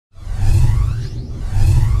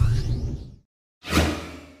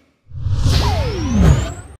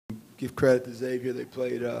give credit to Xavier. They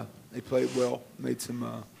played well, made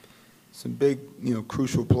some big,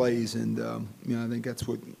 crucial plays, and I think that's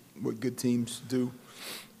what good teams do.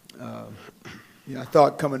 I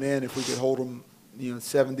thought coming in, if we could hold them,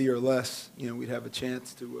 70 or less, we'd have a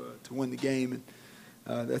chance to win the game.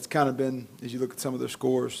 And that's kind of been, as you look at some of their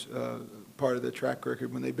scores, part of their track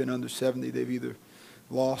record. When they've been under 70, they've either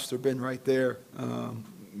lost or been right there.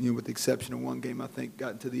 With the exception of one game, I think,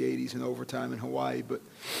 got into the 80s in overtime in Hawaii. But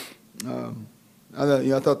I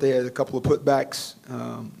thought they had a couple of putbacks,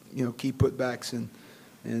 key putbacks, and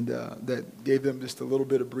that gave them just a little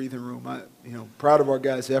bit of breathing room. Proud of our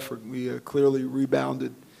guys' effort. We clearly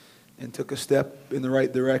rebounded and took a step in the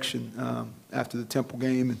right direction after the Temple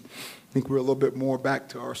game, and I think we're a little bit more back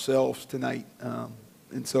to ourselves tonight.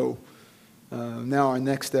 And so now our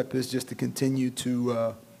next step is just to continue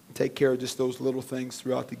to take care of just those little things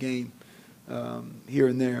throughout the game, here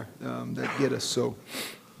and there, that get us. So,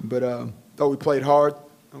 but thought we played hard.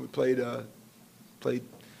 We played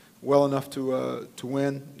well enough to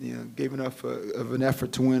win. Gave enough of an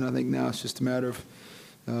effort to win. I think now it's just a matter of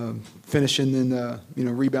finishing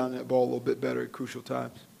and rebounding that ball a little bit better at crucial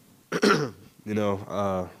times. From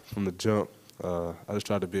the jump, I just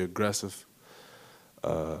tried to be aggressive.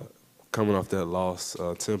 Coming off that loss,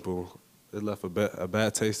 Temple, it left a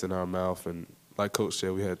bad taste in our mouth. And like Coach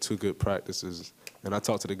said, we had 2 good practices. And I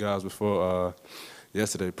talked to the guys before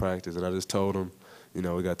yesterday practice, and I just told them,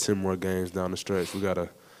 we got 10 more games down the stretch. We got to,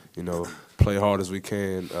 play hard as we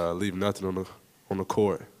can, leave nothing on the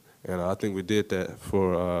court. And I think we did that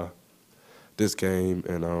for this game.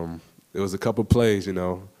 And it was a couple plays, you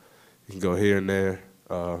can go here and there,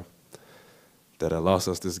 that lost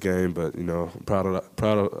us this game. But, I'm proud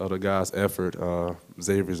of the guys' effort.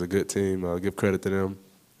 Xavier's a good team. Give credit to them.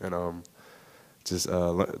 And just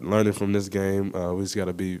learning from this game, we just got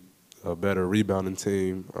to be a better rebounding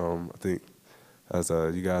team. I think, as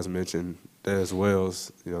you guys mentioned, as well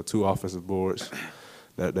as 2 offensive boards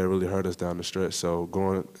that really hurt us down the stretch. So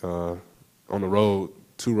going on the road,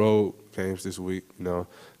 2 road games this week,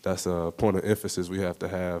 that's a point of emphasis we have to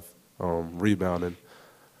have, rebounding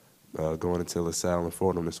going into LaSalle and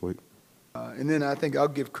Fordham this week. And then I think I'll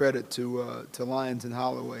give credit to Lyons and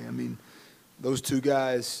Holloway. I mean, those 2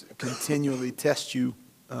 guys continually test you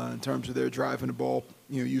in terms of their driving the ball,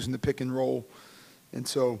 using the pick and roll. And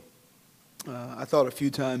so I thought a few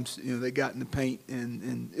times, they got in the paint,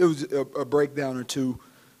 and it was a breakdown or 2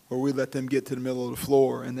 where we let them get to the middle of the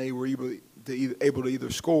floor, and they were able to either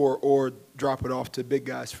score or drop it off to big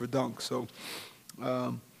guys for dunks. So,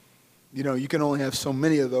 you can only have so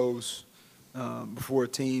many of those before a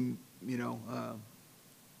team,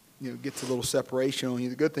 gets a little separation on you.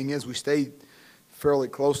 The good thing is we stayed fairly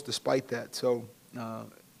close despite that. So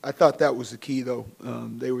I thought that was the key, though.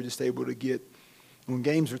 They were just able to get – when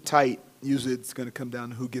games are tight, usually it's going to come down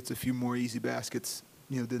to who gets a few more easy baskets,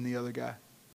 than the other guy.